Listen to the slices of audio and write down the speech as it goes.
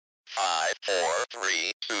5, 4,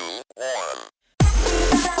 3, 2, 1.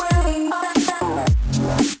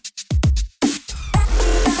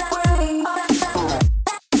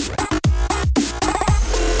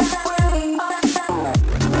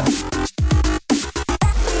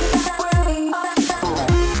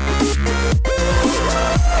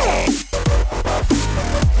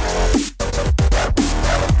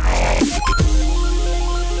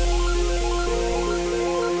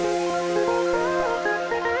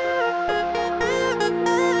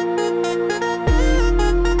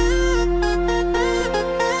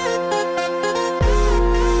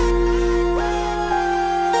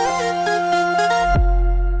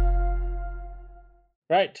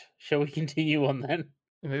 Right, shall we continue on then?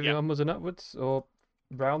 Moving onwards and upwards, or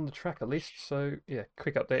round the track at least. So, yeah,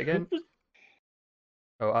 quick update again.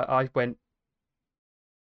 I went...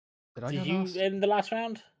 Did you end the last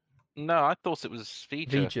round? No, I thought it was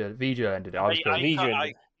Vija. Vija ended it. I was going.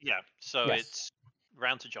 So Yes. it's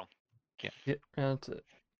round to John. Yeah, round to...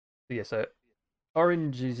 Yeah, so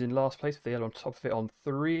orange is in last place with the yellow on top of it on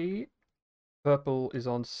 3. Purple is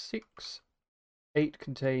on 6. 8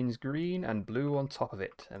 contains green and blue on top of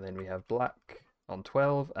it. And then we have black on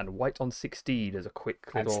 12 and white on 16 as a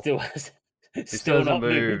quick little... And still not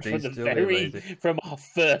moved from our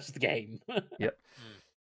first game. Yep.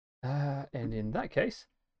 And in that case,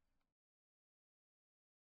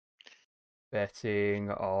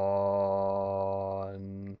 betting on...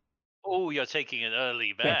 Oh, you're taking an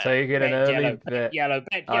early bet. Taking an early bet. Yellow.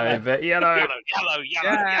 I bet yellow. Yellow.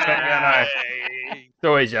 Yellow. It's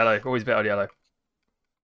always yellow. Always bet on yellow.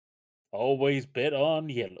 Always bet on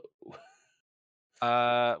yellow.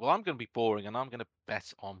 Well, I'm going to be boring, and I'm going to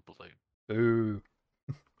bet on blue. Boo.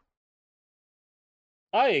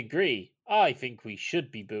 I agree. I think we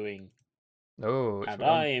should be booing. Oh, and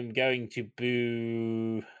I am going to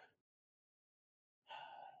boo...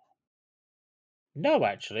 No,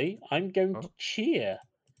 actually, I'm going to cheer.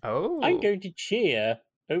 Oh. I'm going to cheer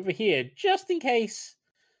over here, just in case.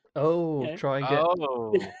 Try and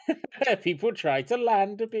get... people try to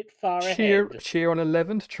land a bit far ahead. Cheer on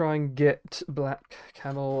 11 to try and get Black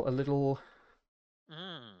Camel a little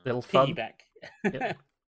fun. Piggyback. Yep.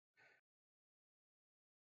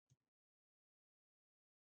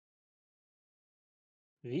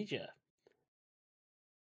 Vija.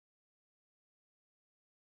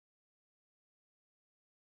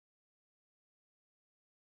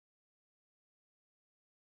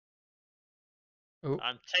 Oh.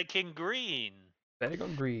 I'm taking green. Betting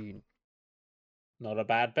on green. Not a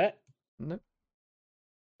bad bet. No.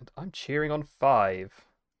 And I'm cheering on 5.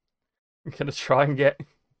 I'm going to try and get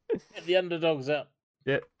the underdogs up.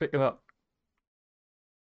 Yeah, pick them up.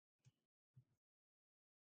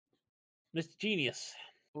 Mr. Genius.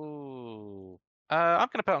 Ooh. I'm going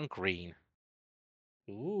to bet on green.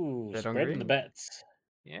 Ooh, Bet on spreading green? the bets.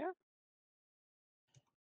 Yeah.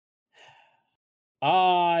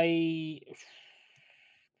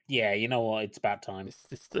 Yeah, you know what? It's about time.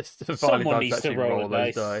 Someone needs to roll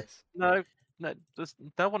those dice. No, no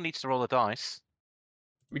one needs to roll the dice.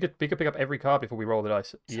 We could pick up every card before we roll the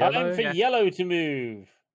dice. Time for yellow to move.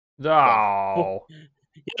 Oh.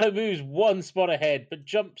 Yellow moves one spot ahead, but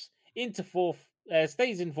jumps into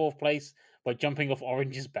stays in 4th place by jumping off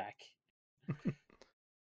orange's back.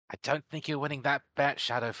 I don't think you're winning that bet,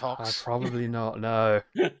 Shadow Fox. Probably not, no.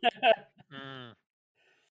 It's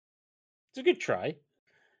a good try.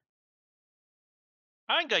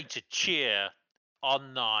 I'm going to cheer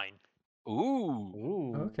on 9.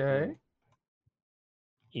 Ooh. Okay.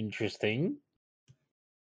 Interesting.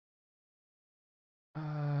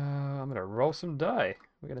 I'm going to roll some die.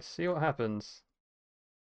 We're going to see what happens.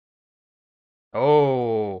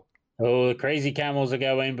 Oh. Oh, the crazy camels are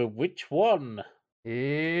going, but which one?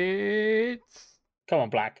 It's... Come on,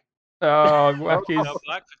 Black. Oh, Black is... No,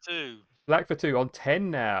 Black for 2. Black for 2 on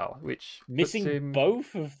 10 now, which missing puts him...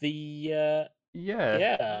 both of the...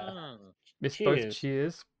 Yeah. Missed both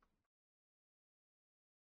cheers.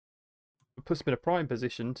 It puts him in a prime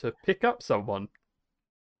position to pick up someone.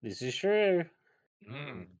 This is true.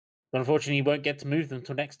 But unfortunately, you won't get to move them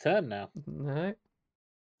until next turn now. No.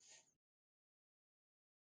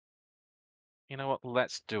 You know what?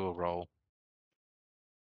 Let's do a roll.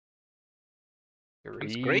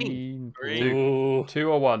 Green. Ooh. 2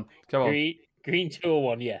 or 1. Come on. Green 2 or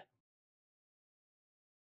 1, yeah.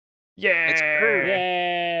 Yeah! It's true.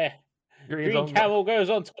 Yeah! Green camel goes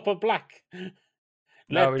on top of Black.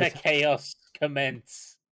 Let the chaos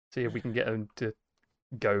commence. See if we can get him to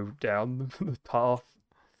go down the path.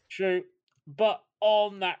 True. But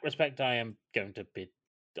on that respect, I am going to bid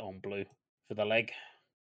on blue for the leg.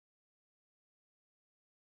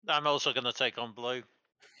 I'm also going to take on blue.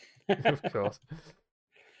 Of course.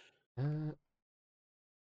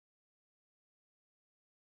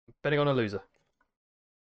 Betting on a loser.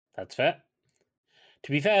 That's fair.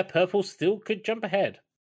 To be fair, purple still could jump ahead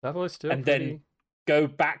Level is still and pretty. then go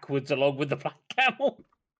backwards along with the black camel.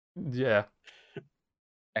 Yeah.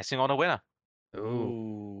 Betting on a winner. Ooh.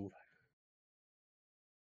 Ooh.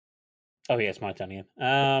 Oh yeah, it's my turn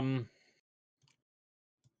again.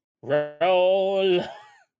 Roll.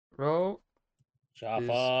 Roll.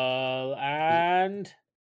 Shuffle and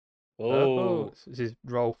Purple. This is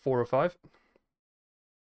roll 4 or 5.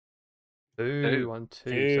 2, 1, 2.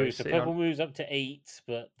 two. So sitting purple on... moves up to 8,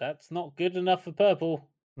 but that's not good enough for purple.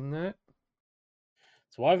 No.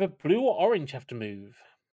 So either blue or orange have to move.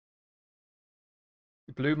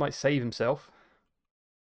 Blue might save himself.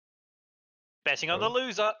 Betting on the Oh.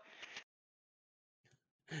 loser.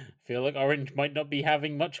 Feel like orange might not be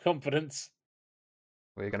having much confidence.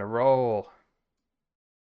 We're going to roll.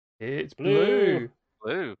 It's Blue.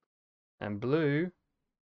 Blue. And blue.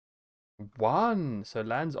 1. So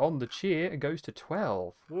lands on the cheer and goes to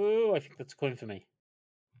 12. Ooh, I think that's a coin for me.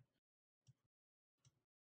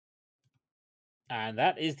 And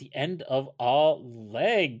that is the end of our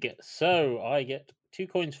leg. So I get 2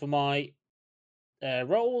 coins for my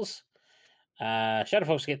rolls. Shadow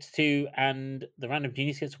Fox gets 2, and the random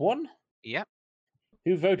genius gets 1. Yep,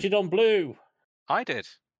 Who voted on blue? I did.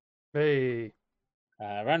 Hey.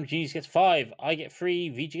 Random genius gets 5. I get 3.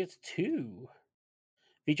 VG gets 2.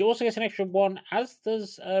 VG also gets an extra 1, as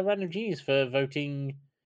does random genius for voting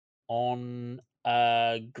on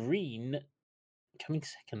green, coming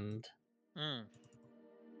second. Hmm.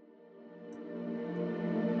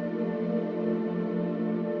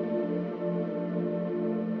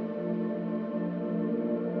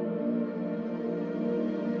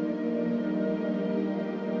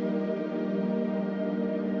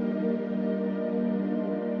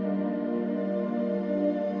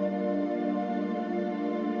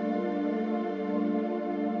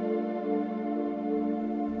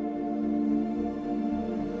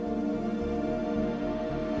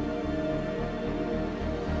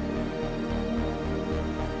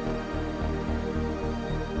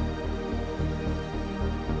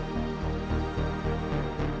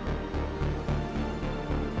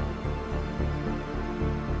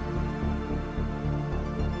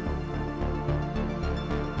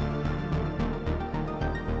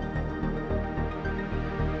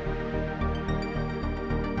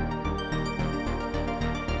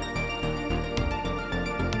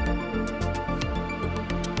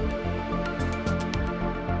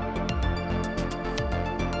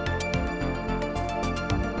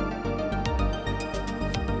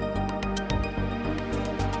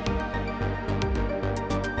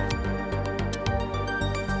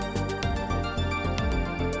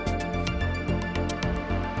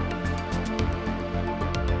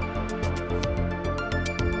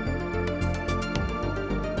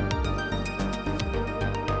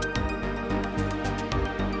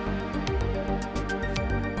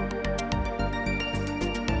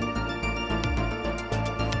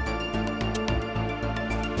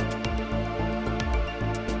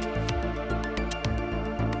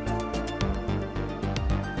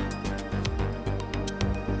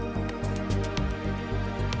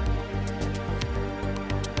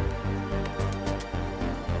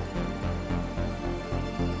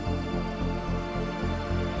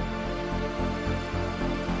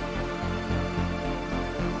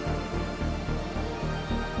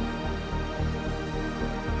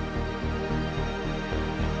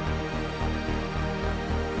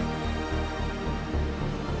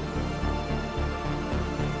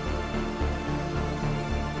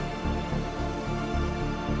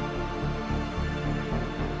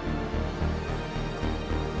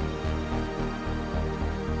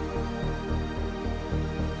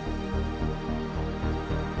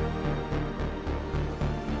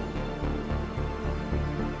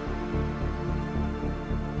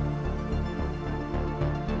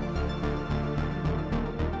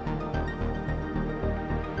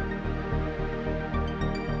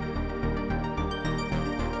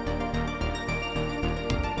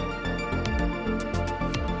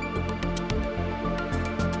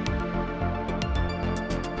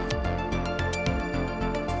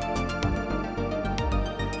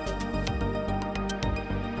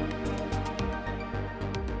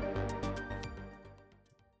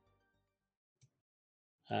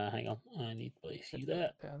 Hang on, I need to place you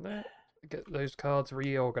there. Down there. Get those cards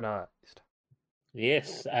reorganized.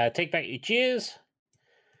 Yes, take back your cheers.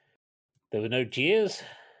 There were no cheers.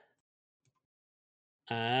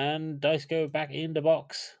 And dice go back in the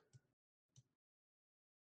box.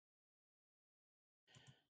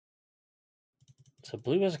 So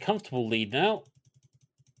blue has a comfortable lead now.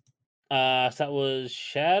 So that was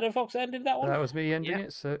Shadow Fox ended that one. That was me ending Yeah.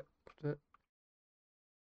 it. So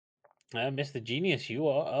Mr. Genius, you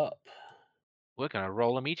are up. We're going to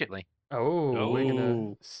roll immediately. we're gonna.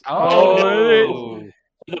 Ooh. Oh,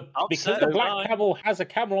 Because Upset the black time. camel has a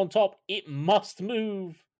camel on top, it must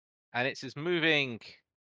move. and it's just moving.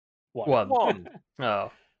 One. One.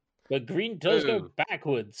 Oh, But green does go Ooh.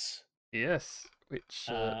 backwards. yes, which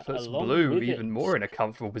puts Along blue with even it. more in a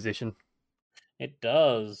comfortable position. It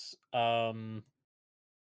does. How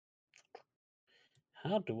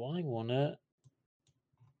do I want to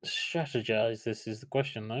strategize? This is the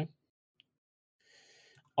question, though.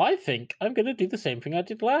 I think I'm going to do the same thing I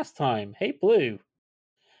did last time. Hey, blue.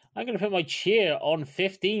 I'm going to put my cheer on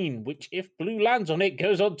 15, which, if blue lands on it,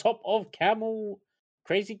 goes on top of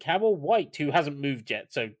Crazy Camel White, who hasn't moved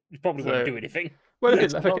yet, so he probably won't So- do anything. Well,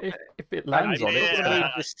 It's not- if it lands on it, it's yeah. bad.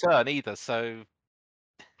 Move this turn either, so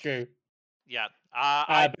True. Yeah.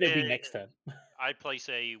 But it'll be next turn. I place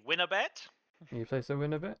a winner bet. You place a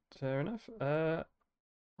winner bet. Fair enough. I'm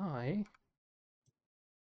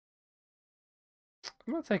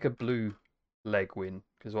gonna take a blue leg win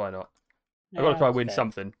because why not? I've got to try and win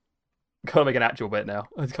something. Gotta make an actual bet now.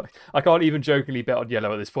 I can't even jokingly bet on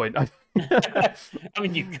yellow at this point. I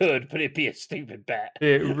mean, you could, but it'd be a stupid bet.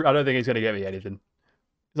 I don't think it's going to get me anything.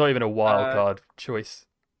 It's not even a wild card choice.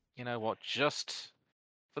 you know what? Just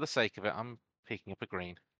for the sake of it, I'm picking up a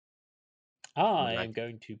green. I Okay. am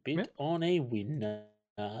going to bid Yeah. on a winner.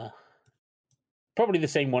 Probably the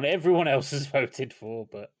same one everyone else has voted for,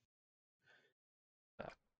 but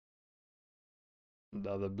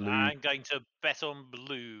Another blue. I'm going to bet on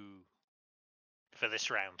blue for this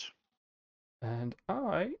round. And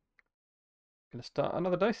I'm going to start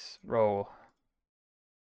another dice roll.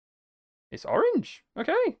 It's orange.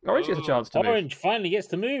 Okay. Orange gets a Ooh, chance to move. Orange finally gets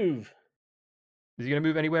to move. Is he going to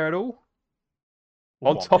move anywhere at all?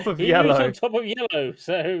 Well, On top of he yellow. moves on top of yellow,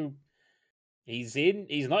 so he's in.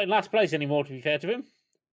 He's not in last place anymore, to be fair to him.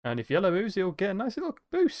 And if yellow moves, he'll get a nice little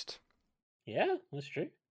boost. Yeah, that's true.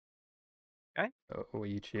 Oh,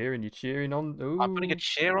 you cheering on. Ooh. I'm putting a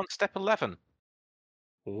cheer on step 11.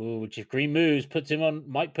 Ooh, which if green moves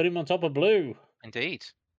might put him on top of blue. Indeed.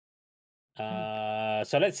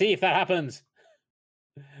 So let's see if that happens.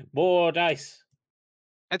 More dice.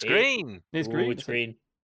 It's It- green. It's Ooh, green. it's green.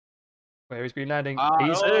 Where is green landing? Ah,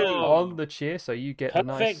 He's oh. on the cheer, so you get the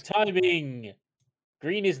Perfect nice. timing.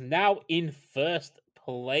 Green is now in first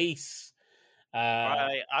place.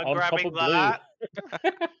 Right, I'm on top grabbing of blue. that.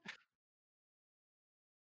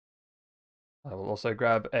 I will also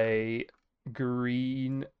grab a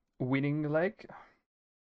green winning leg.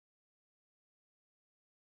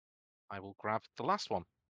 I will grab the last one.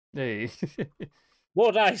 Hey.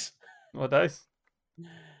 More dice. What dice?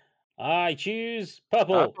 I choose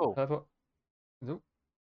purple. Purple. Purple. Nope.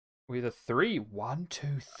 With a 3. 1, 2,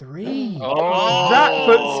 3. Oh. That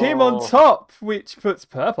puts him on top, which puts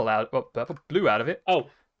purple out. Well, blue out of it. Oh,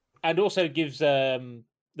 and also gives the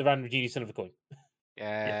random genius another coin.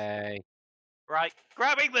 Yay. Right,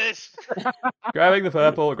 grabbing this. Grabbing the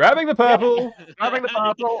purple. Grabbing the purple. Grabbing the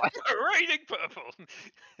purple. Raining purple.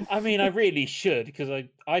 I mean, I really should because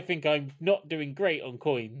I think I'm not doing great on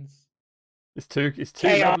coins. It's two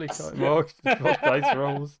Chaos. lovely more dice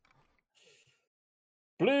rolls.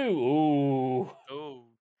 Blue. Ooh. Oh,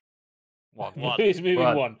 One. One. Blue is moving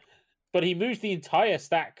One. one, but he moves the entire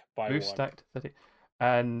stack by Blue one, stacked 30.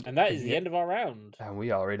 And and that is the yeah, end of our round. And we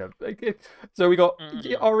are in a. So we got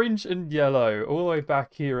Mhm. orange and yellow all the way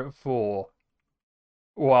back here at 4.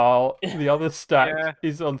 While the other stack Yeah.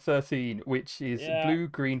 is on 13, which is Yeah. blue,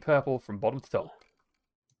 green, purple from bottom to top.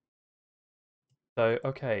 So,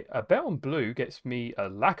 okay, a bet on blue gets me a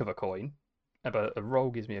lack of a coin, but a roll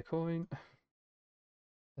gives me a coin.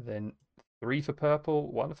 And then 3 for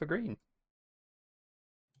purple, 1 for green.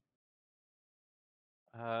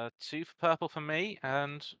 2 for purple for me,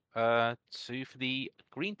 and 2 for the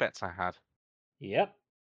green bets I had. Yep.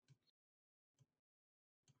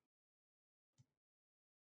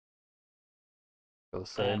 I'll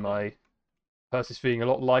say my purse is feeling a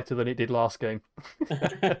lot lighter than it did last game.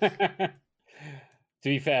 To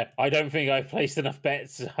be fair, I don't think I've placed enough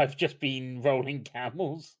bets. I've just been rolling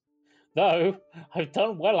camels. Though, I've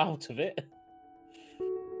done well out of it.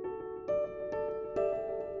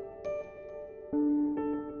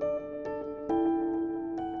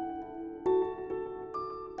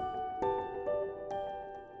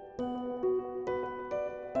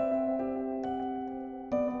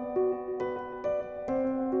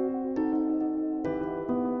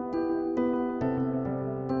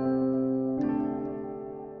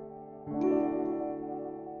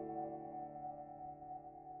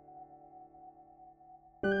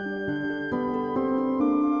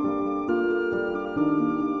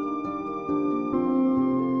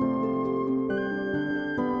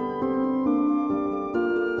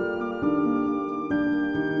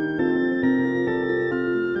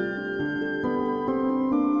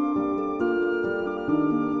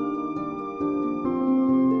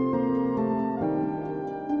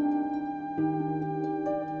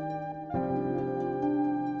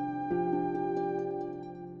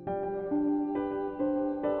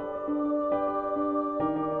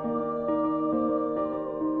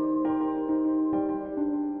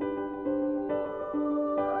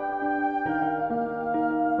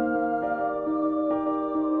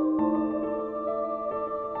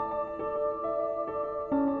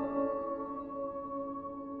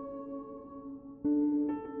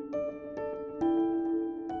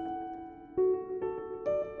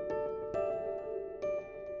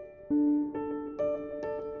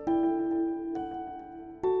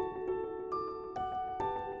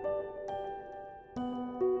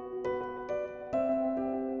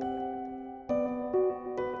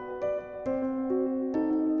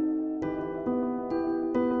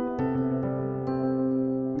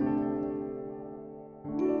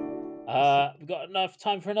 got enough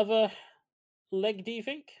time for another leg, do you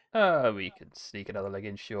think? We could sneak another leg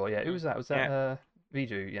in, sure. Yeah, who was that? Was that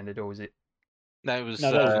Viju ended, or was it? No, it was.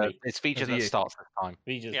 No, that was me. It's feature Was it that you? starts this time.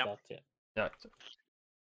 We just Yep. started, yeah. No.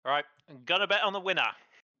 All right, I'm gonna bet on the winner.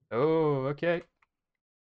 Oh, okay.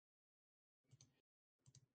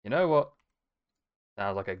 You know what?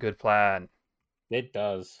 Sounds like a good plan. It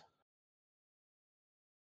does.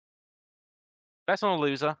 Best on a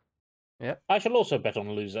loser. I shall also bet on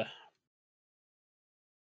the loser.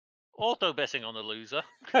 Auto betting on the loser.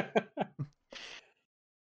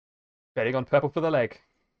 Betting on purple for the leg.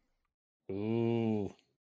 Ooh,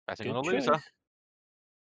 Betting good on a choice. loser.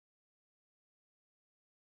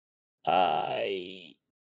 I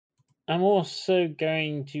am also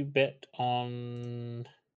going to bet on.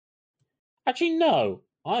 Actually, no.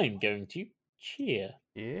 I'm going to cheer.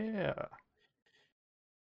 Yeah.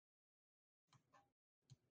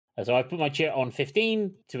 So I put my cheer on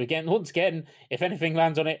 15 to once again, if anything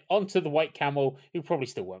lands on it, onto the white camel, who probably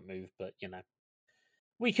still won't move, but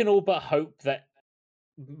we can all but hope that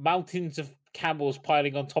mountains of camels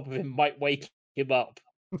piling on top of him might wake him up.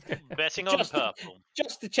 Betting on Just- purple.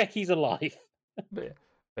 Just to check he's alive. But yeah.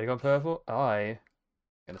 Betting on purple. I'm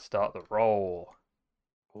gonna start the roll.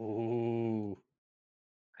 Ooh.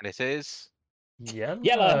 And it is. Yellow,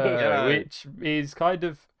 Yellow.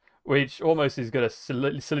 which almost is going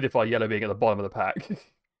to solidify yellow being at the bottom of the pack.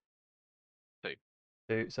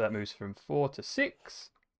 Two. So that moves from 4 to 6,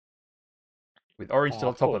 with orange still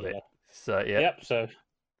on top poor of it. yellow. So yeah, Yep, so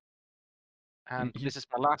And You- this is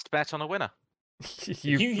my last bet on a winner.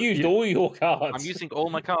 you used all your cards. I'm using all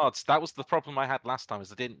my cards. That was the problem I had last time,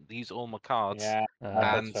 is I didn't use all my cards. Yeah,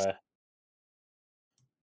 and that's fair.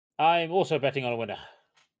 I'm also betting on a winner.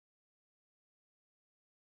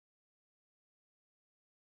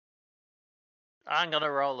 I'm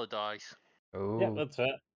gonna roll the dice. Oh, Yep, that's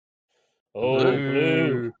fair. Oh, blue.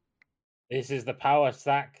 blue. This is the power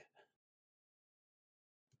stack.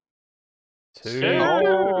 2,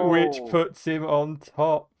 Oh. which puts him on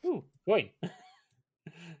top. Ooh, coin.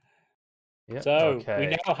 Yeah. So okay. we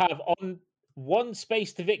now have on one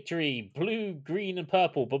space to victory, blue, green, and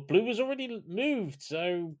purple. But blue was already moved,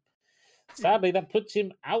 so sadly that puts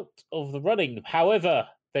him out of the running. However,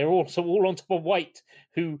 they're also all on top of white,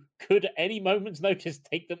 who could at any moment's notice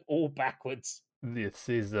take them all backwards. This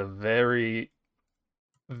is a very,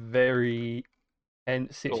 very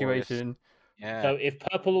tense Glorious. situation. Yeah, So if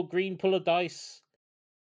purple or green pull a dice,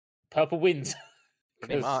 purple wins.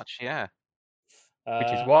 pretty 'Cause, much. Yeah,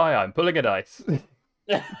 Which is why I'm pulling a dice.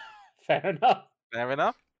 fair enough. fair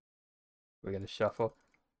enough. We're going to shuffle.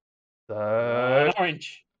 An So,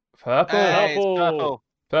 orange. purple. Hey, it's Purple. purple.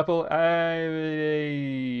 Purple.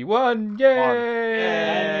 1. Yay!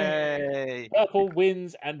 Yay! Purple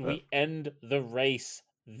wins, and we end the race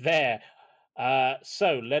there.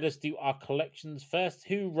 So let us do our collections first.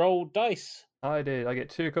 Who rolled dice? I did. I get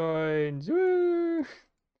 2 coins. Woo!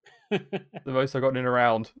 The most I've gotten in a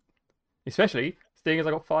round. Especially seeing as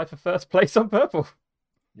I got 5 for first place on purple.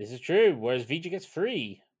 This is true. Whereas Vija gets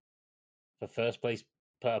 3 for first place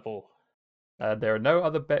purple. There are no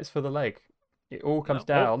other bets for the leg. It all comes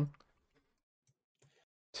No. down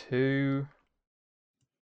to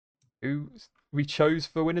who we chose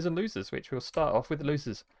for winners and losers, which we'll start off with the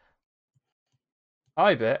losers.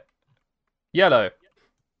 I bet yellow.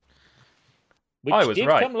 Which I was did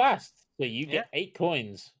right. come last. So you get 8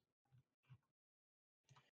 coins.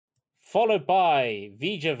 Followed by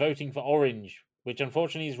Vija voting for orange, which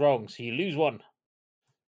unfortunately is wrong, so you lose 1.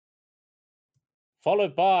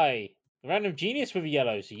 Followed by the random genius with a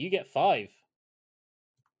yellow, so you get 5.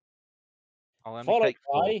 I'll only Followed take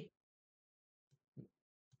 4. by.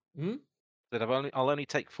 I'll only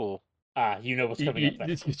take 4. You know what's coming up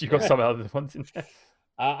then. You got some other ones in there.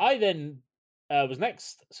 I then was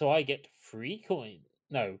next, so I get 3 coins.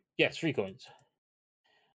 No, yes, 3 coins.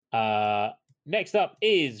 Next up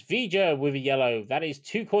is Vija with a yellow. That is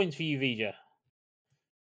 2 coins for you, Vija.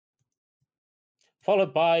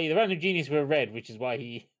 Followed by the random genius with a red, which is why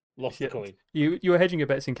he lost the coin. You were hedging your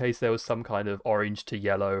bets in case there was some kind of orange to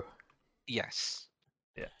yellow. Yes.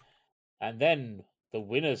 And then the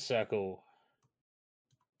winner's circle.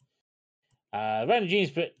 Random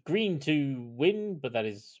genius put green to win, but that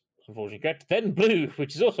is unfortunately correct. Then blue,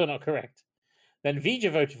 which is also not correct. Then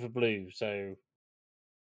Vija voted for blue, so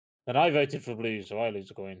then I voted for blue, so I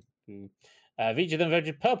lose a coin. Vija then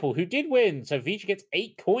voted purple, who did win, so Vija gets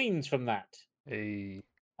 8 coins from that. Hey.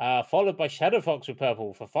 Followed by Shadow Fox with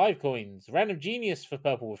purple for 5 coins. Random Genius for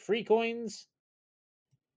purple with 3 coins.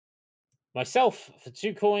 Myself for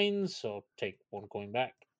 2 coins, so take 1 coin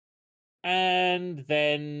back. And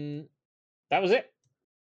then that was it.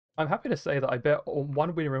 I'm happy to say that I bet on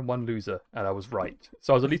one winner and one loser, and I was right.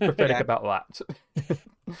 So I was at least prophetic Yeah. about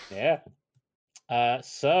that. Yeah.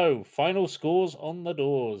 So final scores on the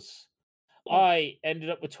doors. I ended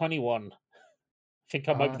up with 21. I think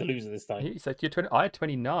I might be the loser this time. He said you're 20. I had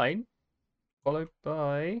 29, followed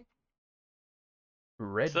by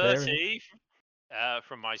Red there. 30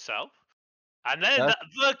 from myself. And then Yeah.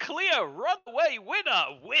 the clear runaway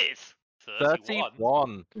winner with 31.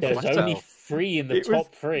 31. There's Myself. only 3 in the It was-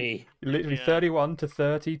 top 3. Literally Yeah. 31 to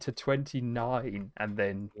 30 to 29, and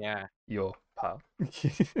then Yeah. your pal.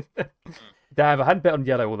 Damn, I hadn't bet on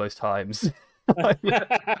yellow all those times.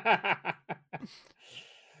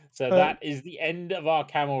 So that is the end of our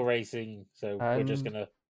camel racing. So we're just And- going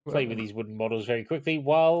to play with these wooden models very quickly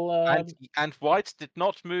while... And White did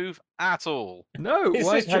not move at all. No, This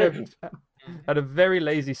White is had true. had a very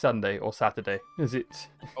lazy Sunday or Saturday. Is it?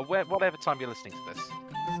 Or whatever time you're listening to this.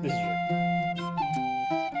 This is true.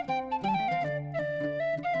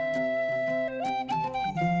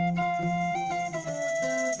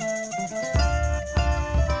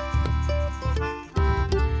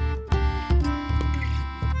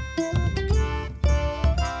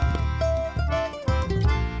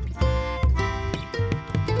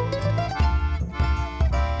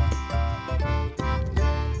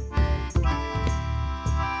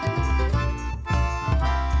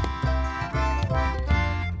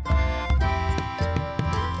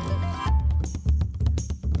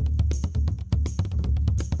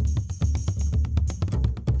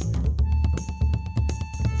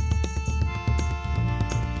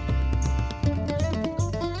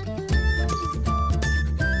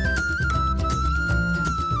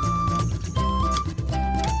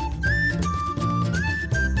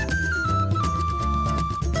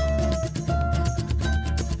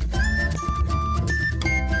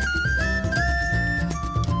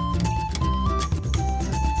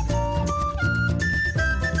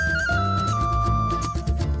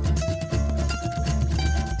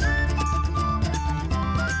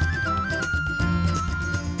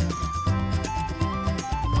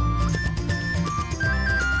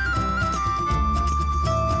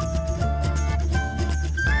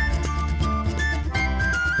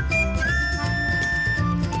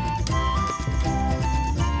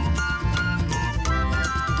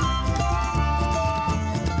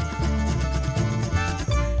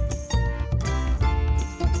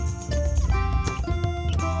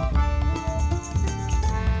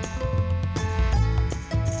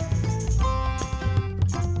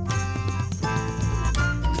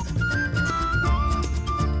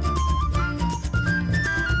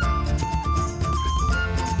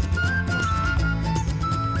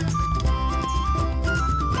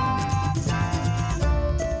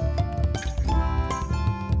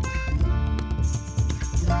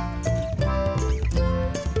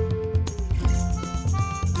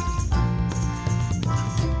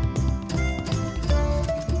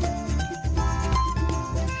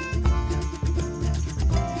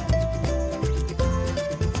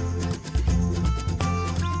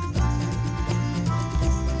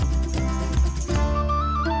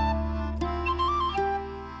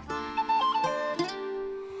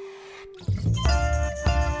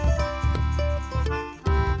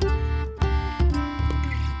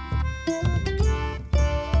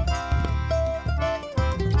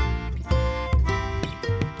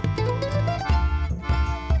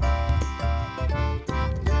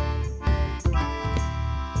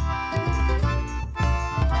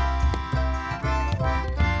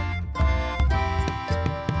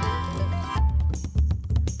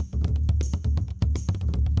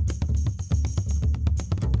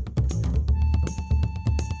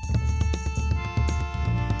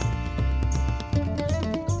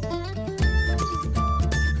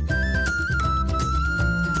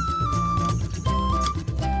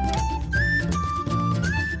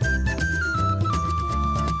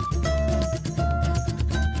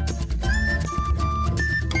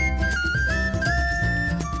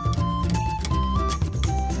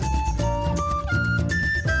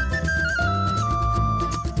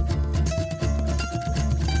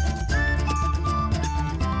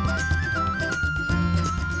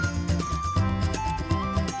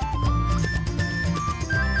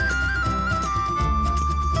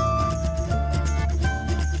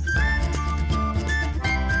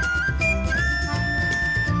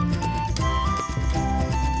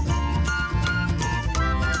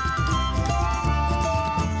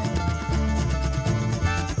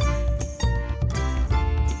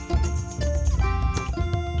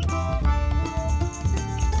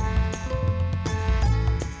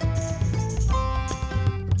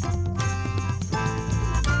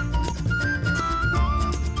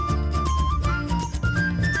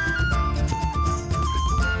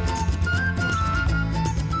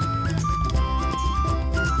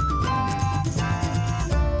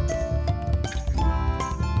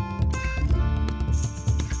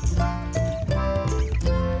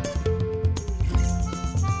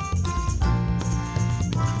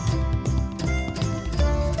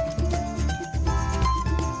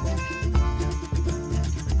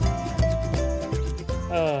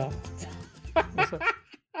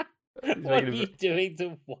 What Make are it you doing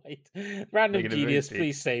to White? Random Make it a very Genius, big-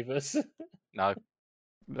 please save us. No.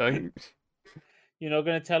 No. You're not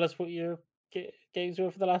going to tell us what your games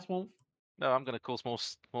were for the last month? No, I'm going to cause more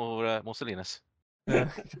silliness. Uh,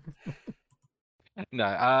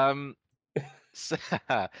 No. So,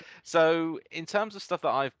 so in terms of stuff that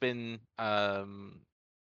I've been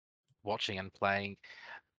watching and playing,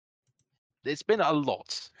 it's been a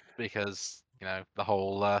lot because the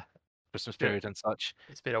whole Christmas Yeah. period and such.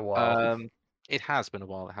 it's been a while. It has been a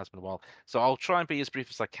while. It has been a while. So I'll try and be as brief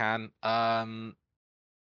as I can.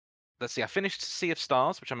 Let's see. I finished Sea of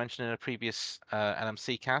Stars, which I mentioned in a previous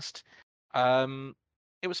LMC cast.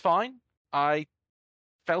 It was fine. I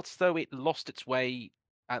felt as though it lost its way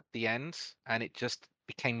at the end, and it just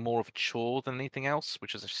became more of a chore than anything else,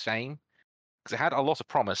 which is a shame because it had a lot of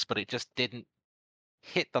promise, but it just didn't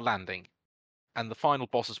hit the landing, and the final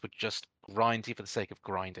bosses were just grindy for the sake of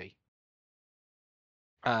grindy.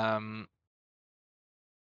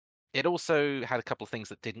 It also had a couple of things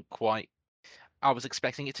that didn't quite. I was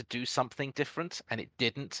expecting it to do something different, and it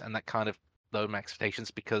didn't, and that kind of lowered my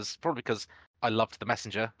expectations probably because I loved The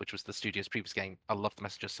Messenger, which was the studio's previous game. I loved The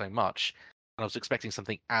Messenger so much, and I was expecting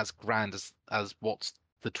something as grand as what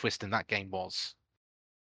the twist in that game was.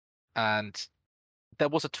 And there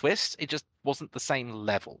was a twist; it just wasn't the same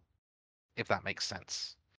level, if that makes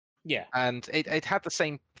sense. Yeah. And it had the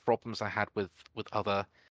same problems I had with other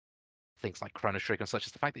things like Chrono Trigger and such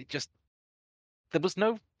as the fact that there was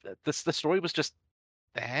no the story was just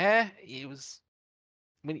there. It was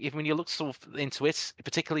when you look sort of into it,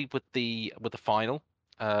 particularly with the final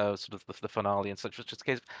sort of the finale and such, was just a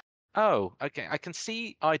case of, oh, okay, I can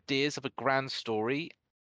see ideas of a grand story,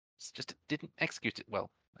 it's just it didn't execute it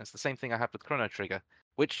well. It's the same thing I have with Chrono Trigger,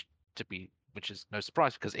 which is no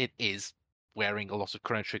surprise because it is wearing a lot of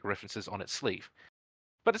Chrono Trigger references on its sleeve.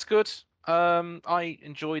 But it's good. I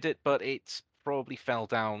enjoyed it, but it probably fell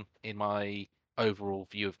down in my overall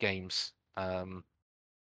view of games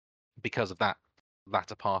because of that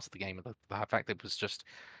latter part of the game, and the fact that it was just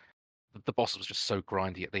the boss was just so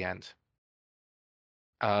grindy at the end.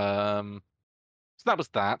 So that was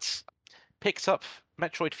that. Picked up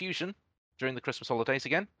Metroid Fusion during the Christmas holidays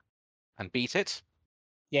again, and beat it.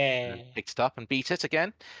 Yeah. And picked it up and beat it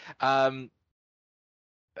again.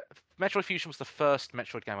 Metroid Fusion was the first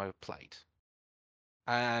Metroid game I ever played,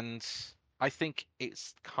 and I think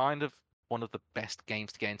it's kind of one of the best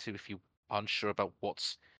games to get into if you're unsure about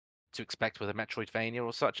what's to expect with a Metroidvania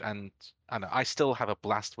or such. And I still have a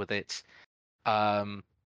blast with it.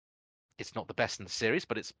 It's not the best in the series,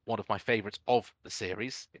 but it's one of my favorites of the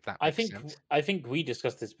series, if that makes sense. I think we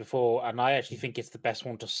discussed this before, and I actually think it's the best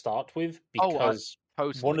one to start with because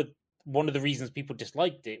Totally. one of the reasons people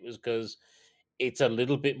disliked it was because it's a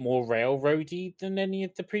little bit more railroady than any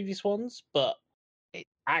of the previous ones, but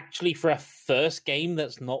actually for a first game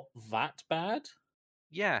that's not that bad.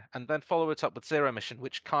 Yeah, and then follow it up with Zero Mission,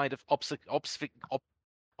 which kind of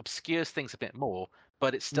obscures things a bit more,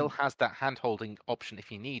 but it still has that hand-holding option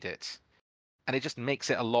if you need it. And it just makes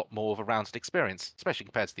it a lot more of a rounded experience, especially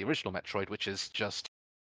compared to the original Metroid, which is just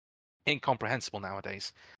incomprehensible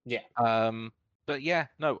nowadays. Yeah. But yeah,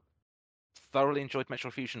 no, thoroughly enjoyed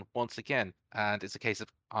Metroid Fusion once again, and it's a case of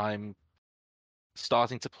I'm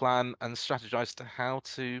starting to plan and strategize to how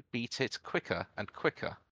to beat it quicker and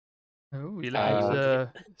quicker. Oh, you let us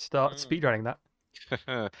start speedrunning that.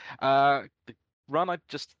 The run I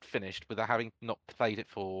just finished, without having not played it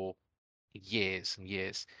for years and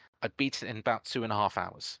years, I beat it in about 2.5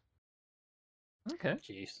 hours. Okay.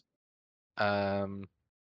 Jeez. And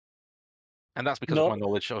that's because of my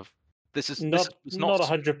knowledge of this is not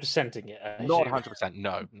 100%ing it. Not 100%.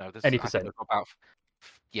 No. This any is, percent. I think I've got about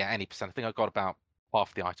any percent. I think I've got about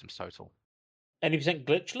half the items total. Any percent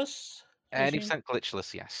glitchless? Any percent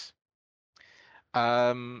glitchless, yes.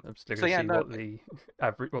 I'm still going to see what the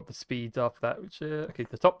average, what the speeds are for that. Which okay,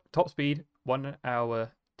 the top speed 1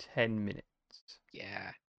 hour 10 minutes.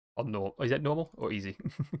 Yeah. On normal, is that normal or easy?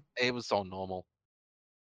 It was on normal.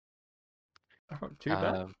 Not too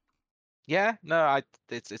bad. Yeah, no,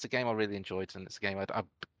 it's a game I really enjoyed, and it's a game I'd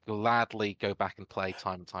gladly go back and play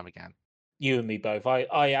time and time again. You and me both.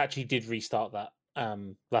 I actually did restart that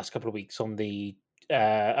last couple of weeks on the.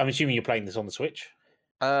 I'm assuming you're playing this on the Switch.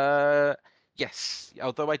 Yes.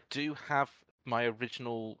 Although I do have my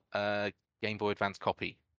original Game Boy Advance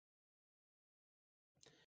copy.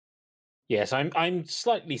 Yes, I'm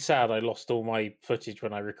slightly sad I lost all my footage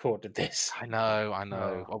when I recorded this. I know.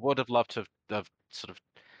 Oh. I would have loved to have sort of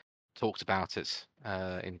talked about it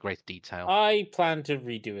in greater detail. I plan to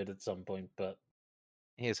redo it at some point, but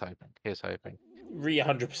Here's hoping.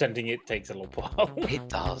 100%ing it takes a long while. It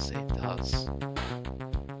does.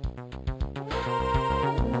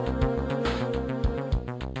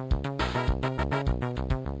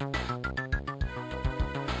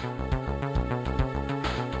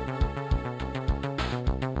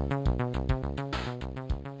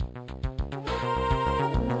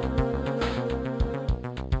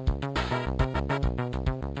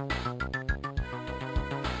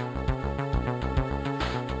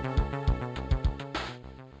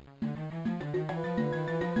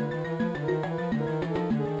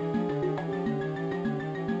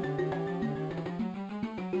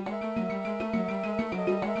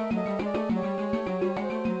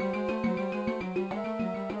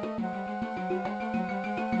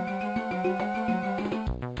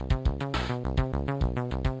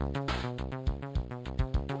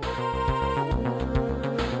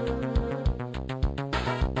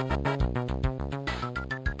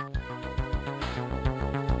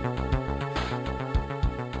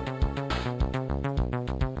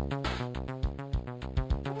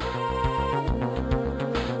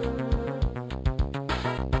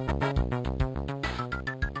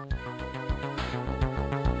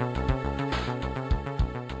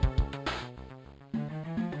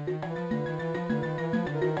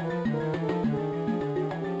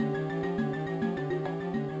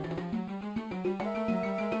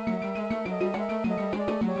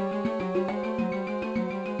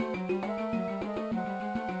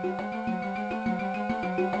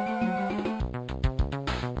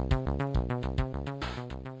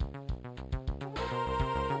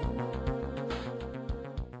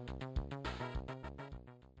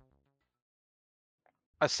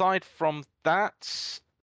 aside from that,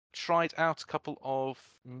 tried out a couple of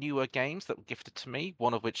newer games that were gifted to me.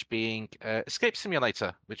 One of which being Escape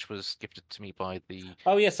Simulator, which was gifted to me by the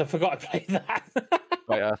Oh yes, I forgot I played that.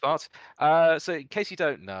 by Earthart. So, in case you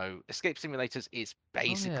don't know, Escape Simulators is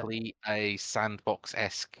basically a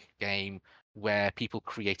sandbox-esque game where people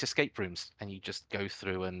create escape rooms, and you just go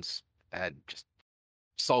through and just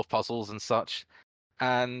solve puzzles and such.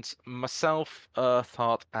 And myself,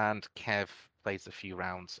 Earthart, and Kev played a few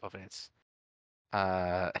rounds of it.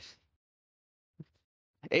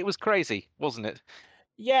 It was crazy, wasn't it?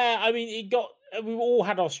 Yeah, I mean, it got. We all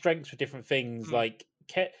had our strengths for different things. Hmm. Like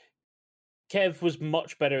Kev was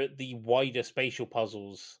much better at the wider spatial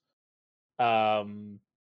puzzles, and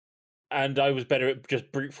I was better at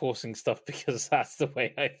just brute forcing stuff because that's the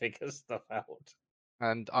way I figure stuff out.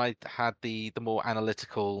 And I had the more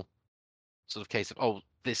analytical sort of case of, oh,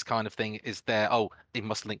 this kind of thing is there. Oh, it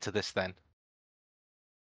must link to this then.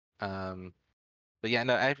 But yeah,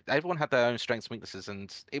 no, everyone had their own strengths and weaknesses,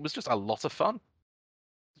 and it was just a lot of fun.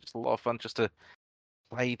 Just a lot of fun just to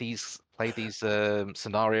play these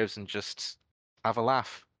scenarios and just have a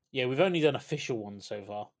laugh. Yeah, we've only done official ones so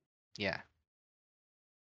far. Yeah.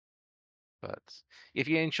 But if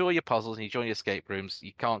you enjoy your puzzles and you enjoy your escape rooms,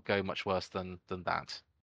 you can't go much worse than that.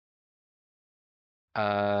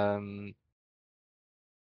 And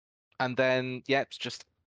then yeah, it's just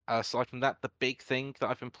aside from that, the big thing that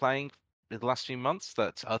I've been playing in the last few months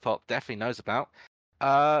that I thought definitely knows about,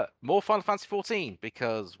 more Final Fantasy 14,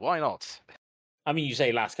 because why not? I mean, you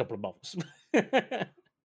say last couple of months.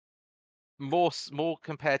 More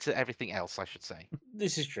compared to everything else, I should say.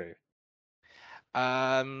 This is true.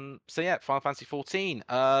 So yeah, Final Fantasy 14.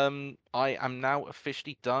 I am now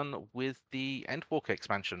officially done with the Endwalker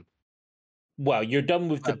expansion. Well, you're done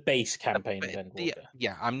with the base campaign of But Endwalker.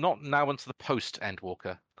 yeah, I'm not now onto the post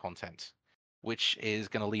Endwalker content, which is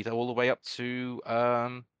going to lead all the way up to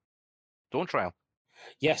Dawn Trail.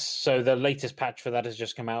 Yes, so the latest patch for that has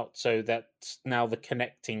just come out, so that's now the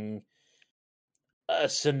connecting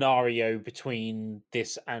scenario between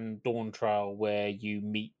this and Dawn Trail, where you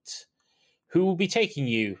meet who will be taking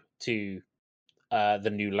you to the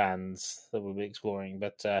new lands that we'll be exploring.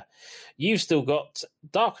 But you've still got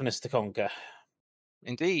darkness to conquer.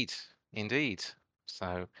 Indeed.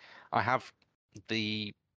 So I have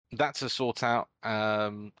that to sort out,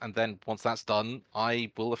 and then once that's done,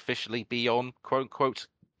 I will officially be on quote unquote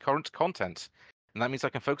current content, and that means I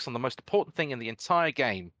can focus on the most important thing in the entire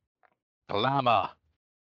game: glamour,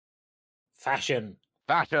 Fashion.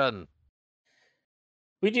 fashion.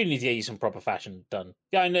 We do need to get you some proper fashion done.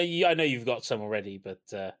 Yeah, I know you've got some already, but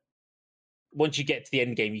once you get to the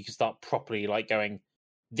end game, you can start properly like going,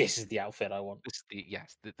 this is the outfit I want. This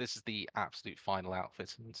is the absolute final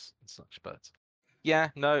outfit and such. But yeah,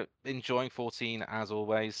 no, enjoying 14 as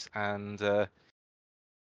always, and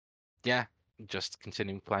yeah, just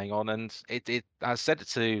continuing playing on. And it I said it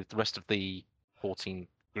to the rest of the 14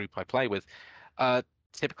 group I play with.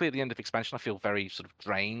 Typically at the end of expansion, I feel very sort of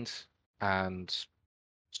drained and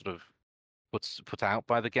sort of put out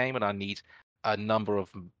by the game, and I need a number of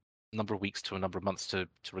weeks to a number of months to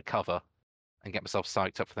recover and get myself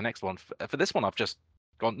psyched up for the next one. For this one, I've just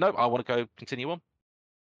gone, no, I want to go continue on,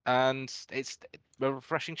 and it's a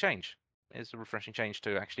refreshing change. It's a refreshing change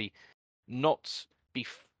to actually not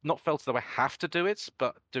felt as though I have to do it,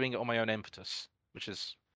 but doing it on my own impetus, which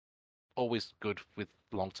is always good with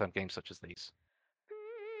long-term games such as these.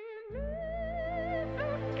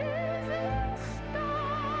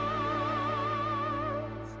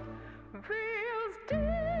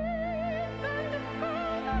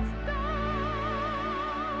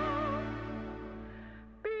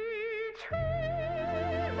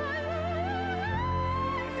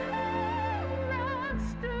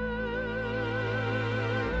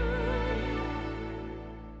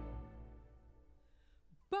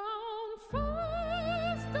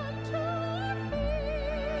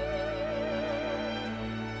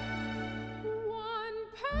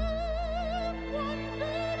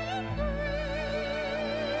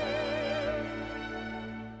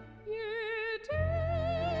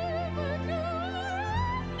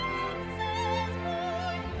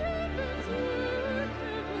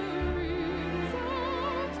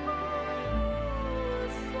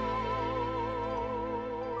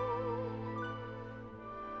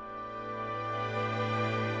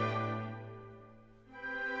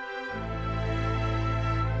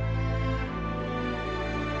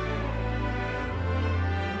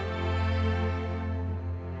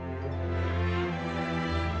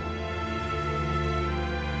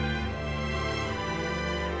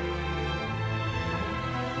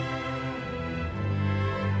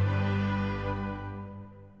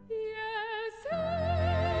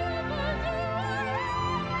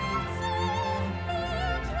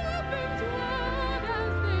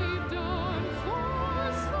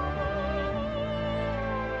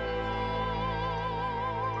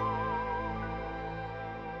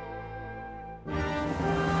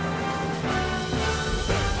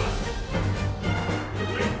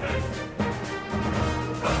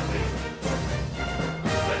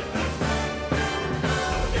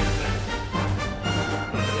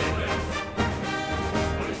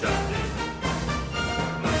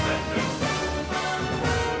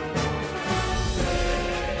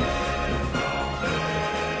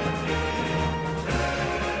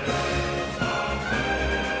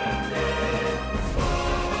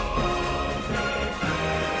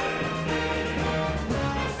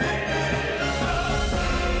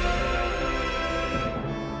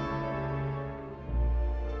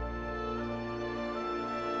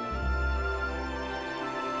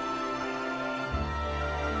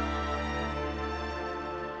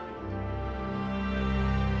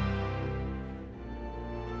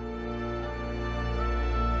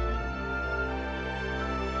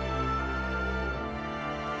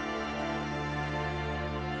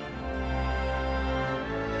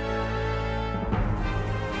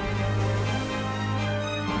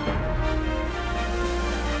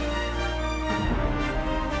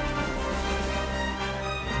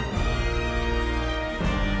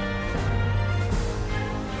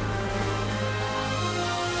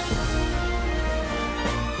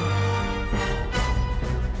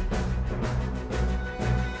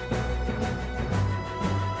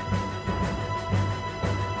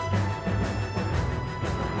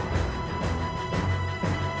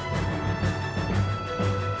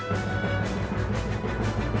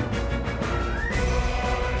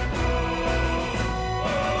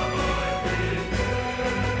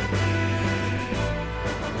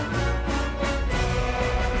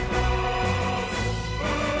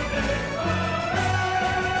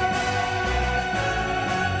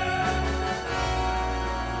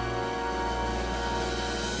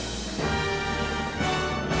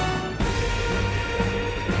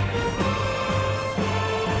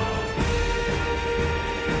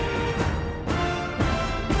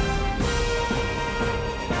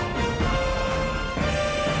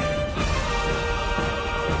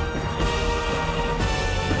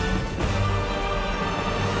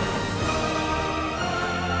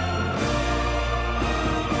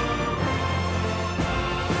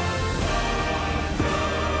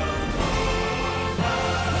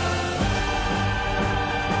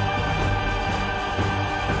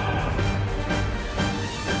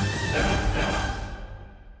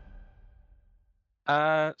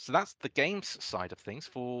 So that's the games side of things.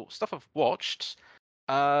 For stuff I've watched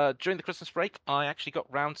during the Christmas break, I actually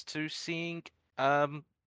got round to seeing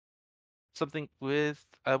something with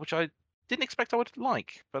which I didn't expect I would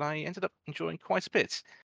like, but I ended up enjoying quite a bit.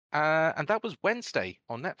 And that was Wednesday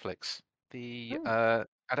on Netflix, the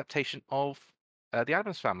adaptation of the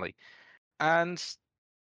Addams Family. And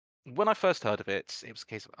when I first heard of it, it was a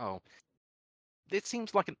case of, oh, it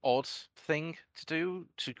seems like an odd thing to do,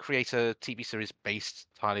 to create a TV series based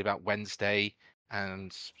entirely about Wednesday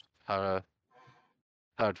and her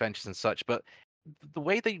adventures and such. But the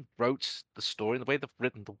way they wrote the story, the way they've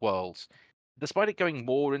written the world, despite it going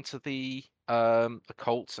more into the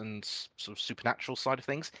occult and sort of supernatural side of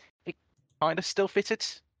things, it kind of still fitted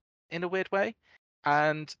in a weird way.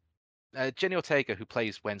 And Jenny Ortega, who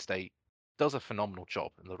plays Wednesday, does a phenomenal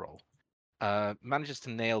job in the role. Manages to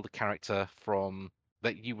nail the character from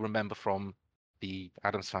that you remember from the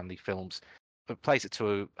Addams Family films, but plays it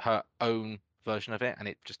to her own version of it, and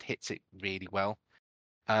it just hits it really well.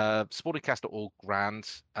 Supporting cast are all grand,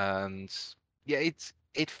 and yeah,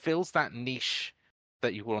 it fills that niche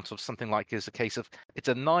that you want of something like is a case of it's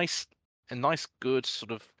a nice, good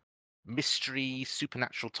sort of mystery,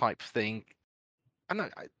 supernatural type thing. I don't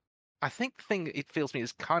know. I think the thing it feels me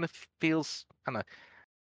is kind of feels, I don't know,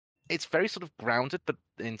 it's very sort of grounded, but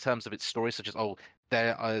in terms of its story, such as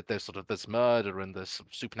there's murder and there's some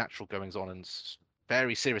supernatural goings on and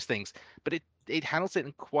very serious things, but it handles it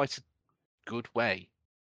in quite a good way.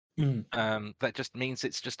 That just means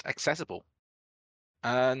it's just accessible,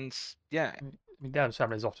 and yeah, I mean, the Addams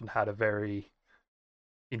Family has often had a very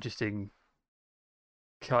interesting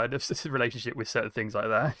kind of relationship with certain things like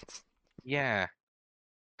that. yeah,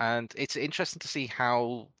 and it's interesting to see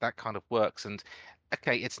how that kind of works. And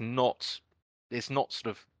okay, it's not sort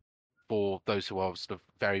of for those who are sort of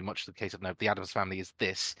very much the case of no, the Addams Family is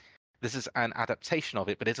this. This is an adaptation of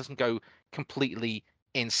it, but it doesn't go completely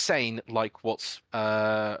insane like what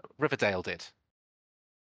Riverdale did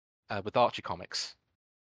with Archie comics.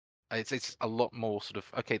 It's a lot more sort of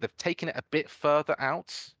okay. They've taken it a bit further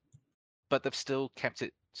out, but they've still kept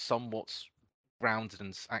it somewhat grounded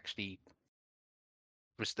and actually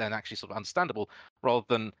sort of understandable, rather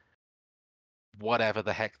than whatever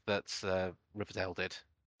the heck that Riverdale did.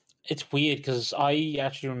 It's weird because I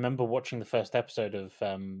actually remember watching the first episode of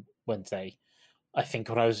Wednesday. I think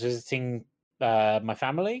when I was visiting my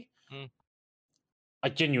family. I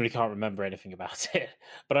genuinely can't remember anything about it,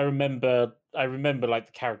 but I remember like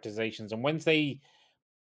the characterizations, and Wednesday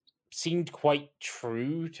seemed quite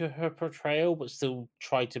true to her portrayal, but still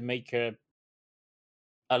tried to make her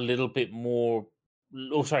a little bit more, a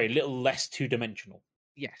little less two-dimensional.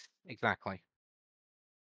 Yes, exactly.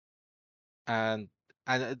 And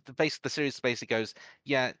the series basically goes,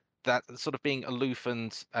 yeah, that sort of being aloof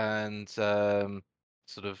and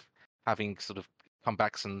sort of having sort of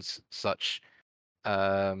comebacks and such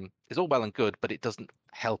is all well and good, but it doesn't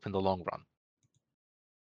help in the long run.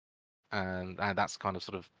 And that's kind of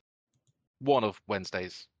sort of one of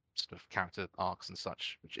Wednesday's sort of character arcs and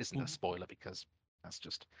such, which isn't a spoiler because that's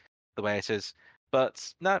just the way it is.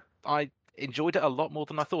 But no, I enjoyed it a lot more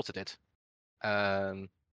than I thought I did.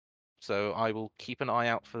 So I will keep an eye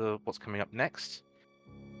out for what's coming up next.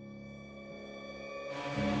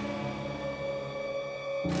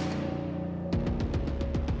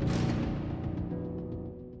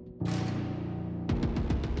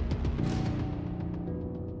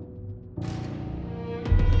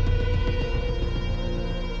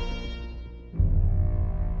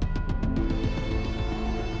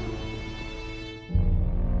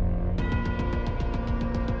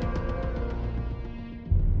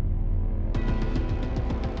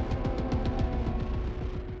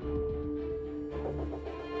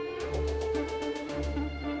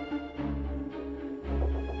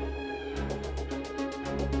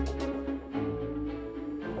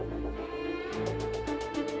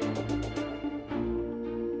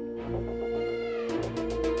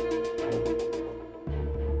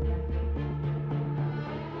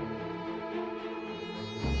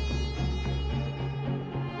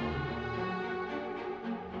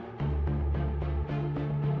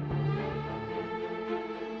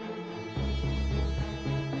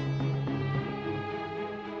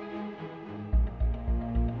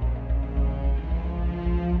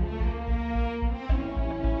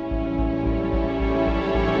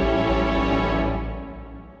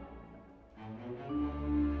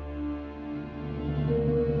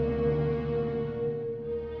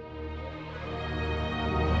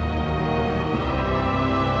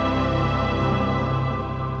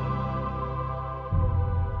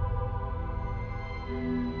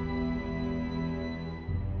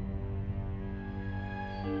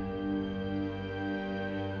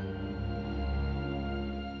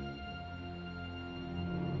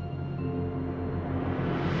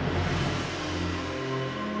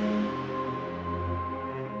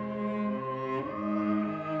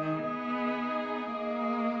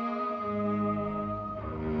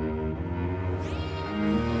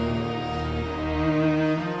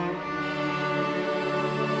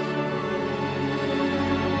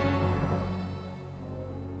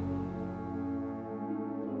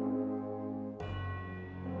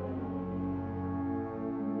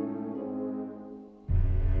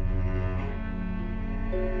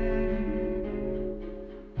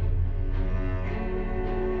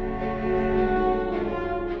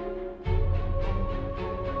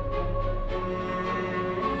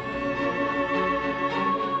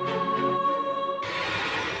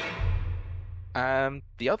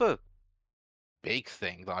 The other big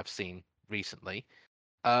thing that I've seen recently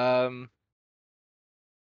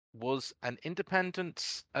was an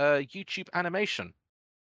independent YouTube animation,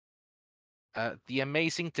 The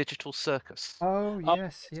Amazing Digital Circus. Oh Oh,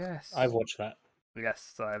 yes, yes. I've watched that.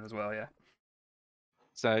 Yes, I have as well. Yeah.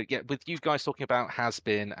 So yeah, with you guys talking about Has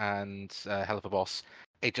Been and Hell of a Boss,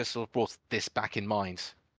 it just sort of brought this back in mind.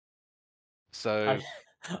 So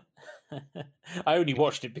I only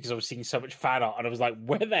watched it because I was seeing so much fan art, and I was like,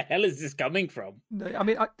 "Where the hell is this coming from?" No, I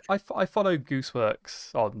mean, I follow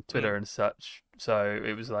Gooseworks on Twitter and such, so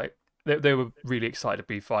it was like they were really excited to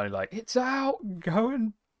be finally like, it's out, go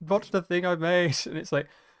and watch the thing I made, and it's like,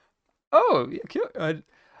 oh, yeah,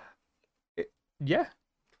 yeah,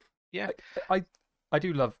 yeah, I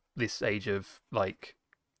do love this age of like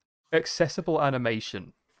accessible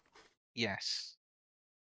animation. yes,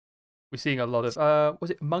 We're seeing a lot of was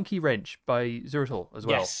it Monkey Wrench by Zurtle as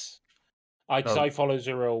well? Yes, because Oh. I follow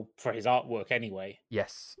Zero for his artwork anyway.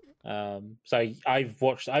 Yes, So I've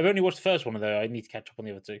only watched the first one though. I need to catch up on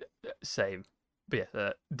the other two. same. But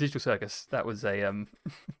yeah, Digital Circus. That was a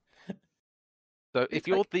So It's if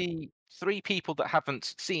you're like- the 3 people that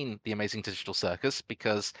haven't seen The Amazing Digital Circus,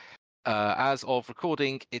 because as of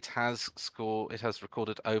recording, it has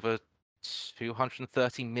recorded over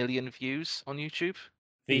 230 million views on YouTube.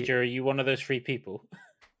 Vija, are you one of those 3 people?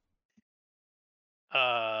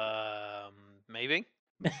 Maybe.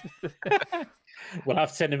 We'll have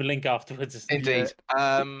to send him a link afterwards. Indeed.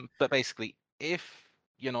 But basically, if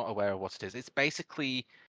you're not aware of what it is, it's basically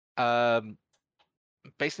involves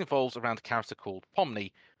around a character called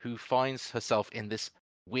Pomni, who finds herself in this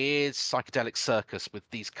weird psychedelic circus with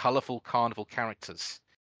these colourful carnival characters.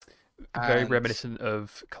 very And- reminiscent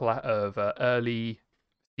of early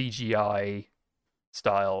CGI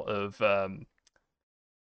style of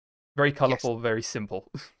very colourful, very simple.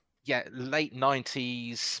 Yeah, late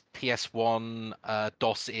 90s PS1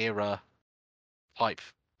 DOS era type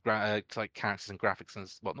like characters and graphics,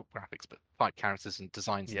 and well, not graphics, but type characters and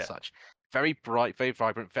designs Yeah. and such. Very bright, very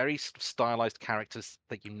vibrant, very stylized characters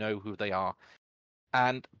that you know who they are.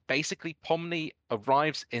 And basically, Pomni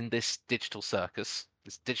arrives in this digital circus,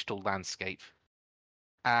 this digital landscape,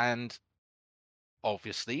 and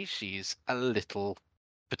obviously she's a little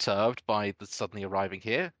perturbed by the suddenly arriving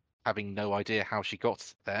here, having no idea how she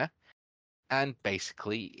got there. And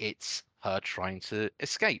basically, it's her trying to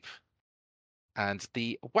escape. And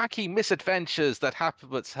the wacky misadventures that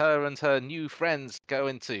her and her new friends go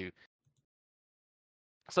into,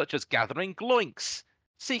 such as gathering gloinks,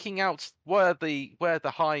 seeking out where the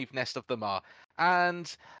hive nest of them are,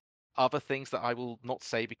 and other things that I will not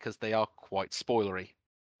say because they are quite spoilery.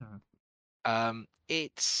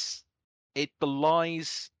 It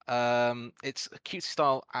belies it's a cute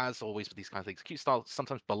style, as always with these kind of things. Cute style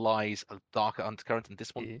sometimes belies a darker undercurrent, and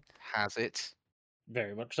this one Yeah. has it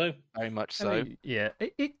Very much so. very much I so. mean, yeah,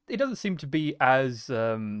 it doesn't seem to be as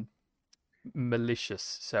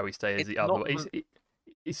malicious, shall we say, as It's the other not one.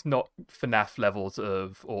 It's not FNAF levels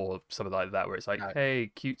of or something like that, where it's like, No.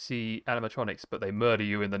 hey, cutesy animatronics, but they murder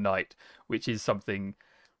you in the night, which is something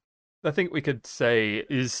I think we could say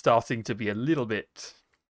is starting to be a little bit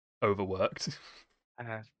overworked.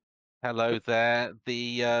 Hello there,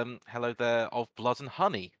 hello there of Blood and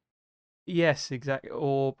Honey. Yes, exactly.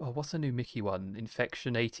 Or what's the new Mickey one?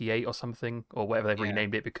 Infection 88 or something, or whatever they've Yeah.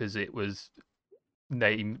 renamed it because it was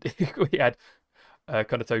named. We had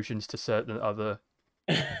connotations to certain other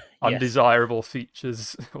Yes. undesirable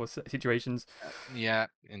features or situations. Yeah,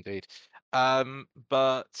 indeed.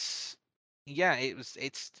 But yeah,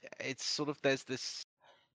 it's sort of there's this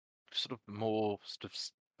sort of more sort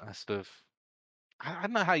of I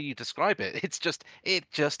don't know how you describe it. It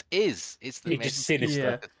just is. It's the It's just Amazing sinister.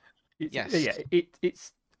 Circus. It's, Yes. yeah,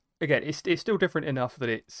 it's again, it's still different enough that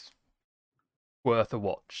it's worth a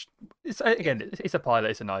watch. It's again, it's a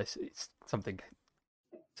pilot. It's something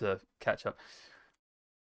to catch up.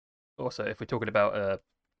 Also, if we're talking about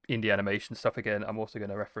indie animation stuff again, I'm also going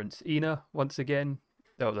to reference Ina once again.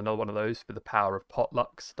 That was another one of those for the power of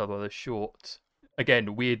potlucks. Another one of those short,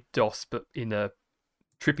 again, weird DOS, but in a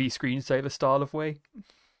trippy screensaver style of way.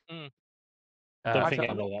 Mm. Don't I think I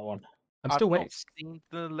don't- know that one. I'm still I've waiting. not seen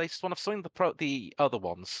the latest one. I've seen the other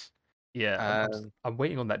ones. Yeah, I'm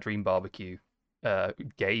waiting on that Dream Barbecue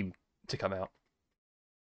game to come out.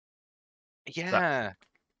 Yeah,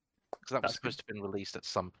 because that was that's supposed to have been released at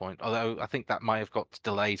some point. Although I think that might have got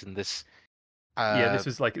delayed in this. Yeah, this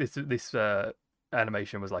was like this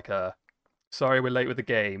animation was like sorry we're late with the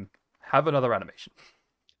game. Have another animation.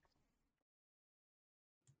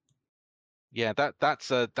 Yeah,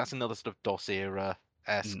 that's another sort of DOS era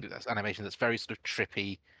esque animation that's very sort of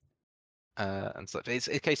trippy. and such. It's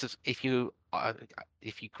a case of if you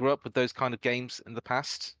grew up with those kind of games in the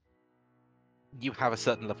past, you have a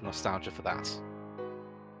certain level of nostalgia for that.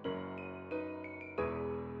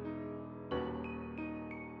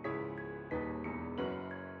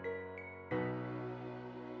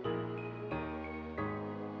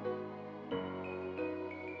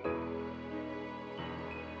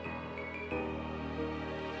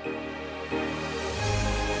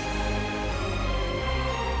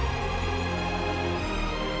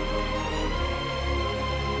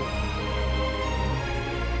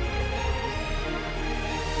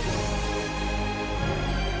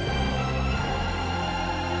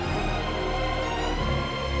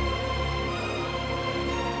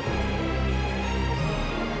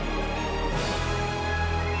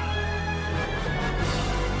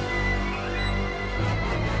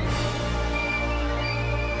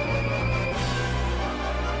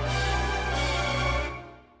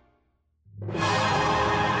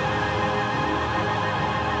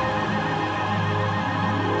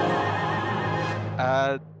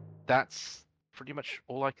 That's pretty much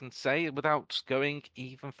all I can say without going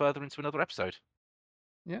even further into another episode.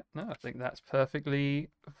 Yeah, no, I think that's perfectly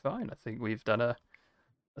fine. I think we've done a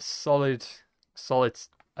solid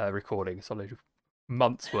recording, a solid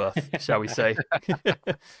month's worth, shall we say.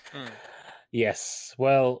 Yes.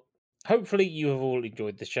 Well, hopefully you have all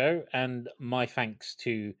enjoyed the show, and my thanks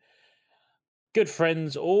to good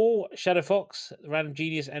friends all, Shadow Fox, Random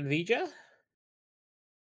Genius, and Vija.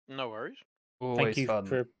 No worries. Always Thank you fun.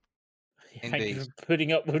 thank you Indeed. for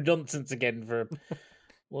putting up with nonsense again for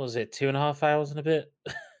what was it, 2.5 hours and a bit?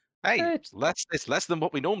 Hey, it's less than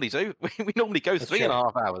what we normally do. We normally go That's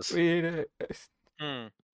 3.5 hours. Hmm.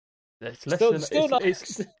 It's less Still, than still not.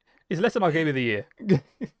 it's less than our game of the year.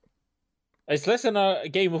 It's less than a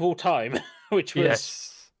game of all time, which was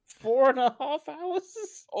Yes. 4.5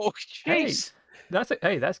 hours. Oh, Hey, jeez.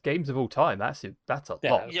 that's games of all time. That's a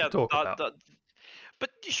Yeah, lot Yeah, to talk about. but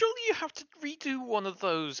surely you have to redo one of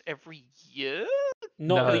those every year?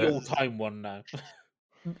 Not the No. all-time one now.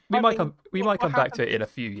 We I might mean, come what back to happens it in a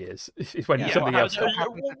few years when Yeah, something what else happens- comes.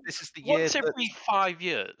 what happens if this is the year Once that- every 5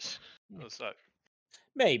 years. Or so.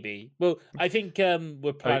 Maybe. Well, I think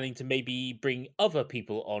we're planning to maybe bring other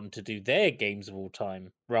people on to do their games of all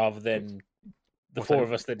time rather than the Also- four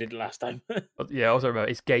of us that did it last time. Yeah, also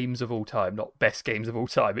remember it's games of all time, not best games of all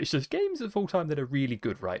time. It's just games of all time that are really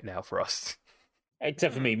good right now for us.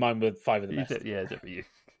 Except for me, mine were 5 of the You best. did- Yeah, except for you.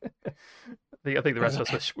 I think the rest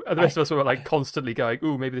of us were like constantly going,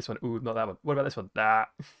 "Ooh, maybe this one. Ooh, not that one. What about this one? Nah."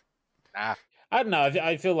 Ah, I don't know.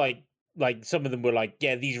 I feel like some of them were like,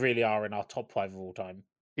 yeah, these really are in our top 5 of all time.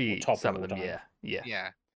 top Some of of all them, time. yeah.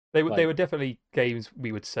 yeah. They Like- were definitely games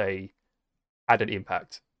we would say had an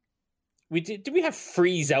impact. Did we have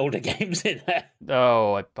 3 Zelda games in there?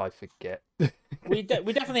 Oh, I forget. We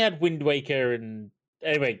definitely had Wind Waker, and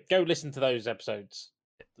anyway, go listen to those episodes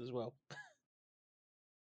as well.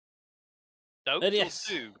 Nope, And yes.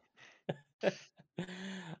 2.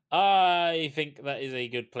 I think that is a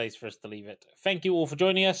good place for us to leave it. Thank you all for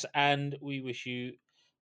joining us, and we wish you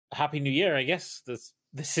a happy new year. I guess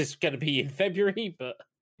this is going to be in February, but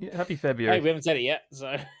Yeah, happy hey, February. we haven't said it yet.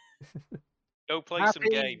 So Go play some Happy-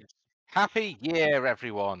 games. Happy year,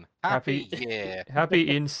 everyone. Happy year.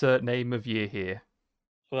 Happy insert name of year here.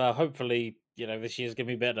 well, hopefully, this year's going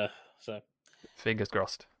to be better. So Fingers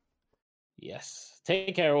crossed. yes,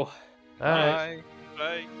 take care all. Bye.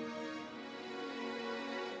 Bye.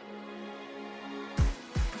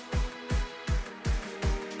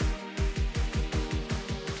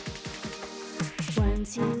 One,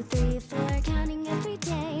 two, three, four, counting every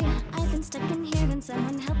day. I've been stuck in here, can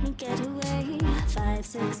someone help me get away? 5,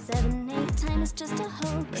 6, 7, 8, time is just a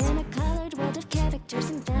hoax. In a colored world of characters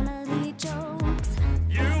and family jokes.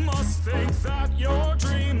 You must think that you're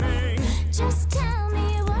dreaming. Just tell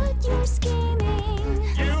me what you're scheming.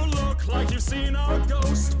 You look like you've seen a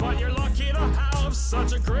ghost, but you're lucky to have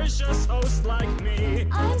such a gracious host like me.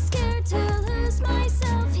 I'm scared to lose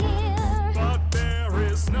myself here. But there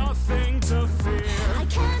is nothing to fear. I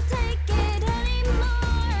can't take it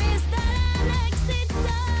anymore. Is that an exit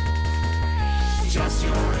door? Just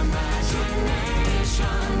your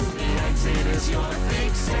imagination. The exit is your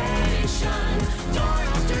fixation. Door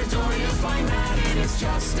after door, you find that it is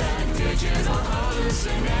just a digital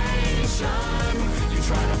hallucination. You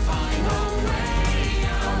try to find a way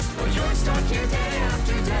out, but you're stuck here day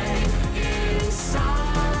after day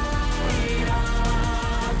inside a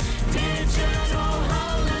digital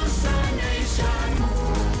hallucination.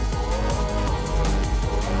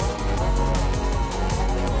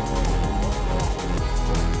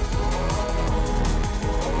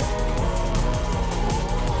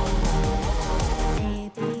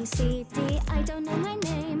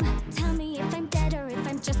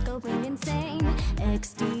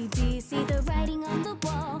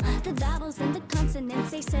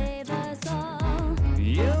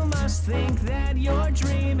 must think that you're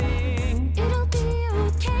dreaming. It'll be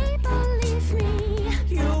okay, believe me.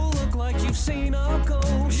 You look like you've seen a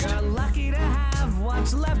ghost. You're lucky to have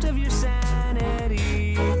what's left of your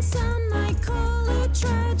sanity. And some might call it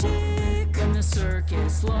tragic. When the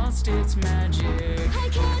circus lost its magic. I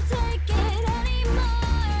can't take it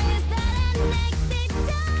anymore. Is that an exit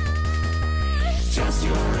door? Just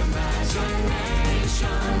your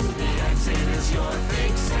imagination. The exit is your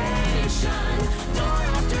fixation. Door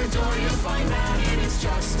after door you find that it is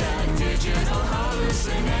just a digital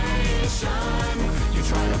hallucination. You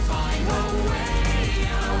try to find a way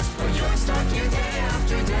out, but you're stuck here day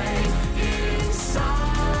after day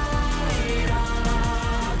inside a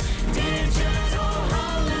digital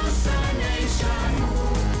hallucination.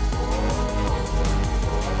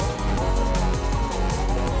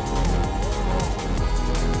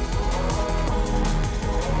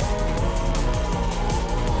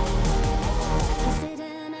 Is it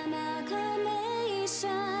an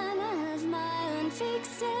amalgamation of my own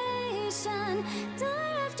fixation? Door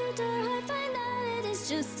after door, I find that it is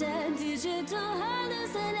just a digital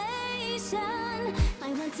hallucination. I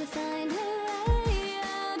want to find a way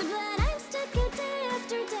out, but I'm stuck here day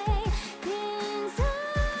after day inside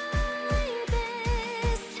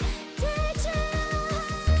this digital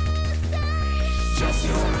hallucination. Just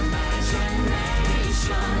your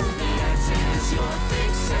imagination. The exit is your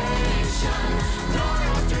fixation. Door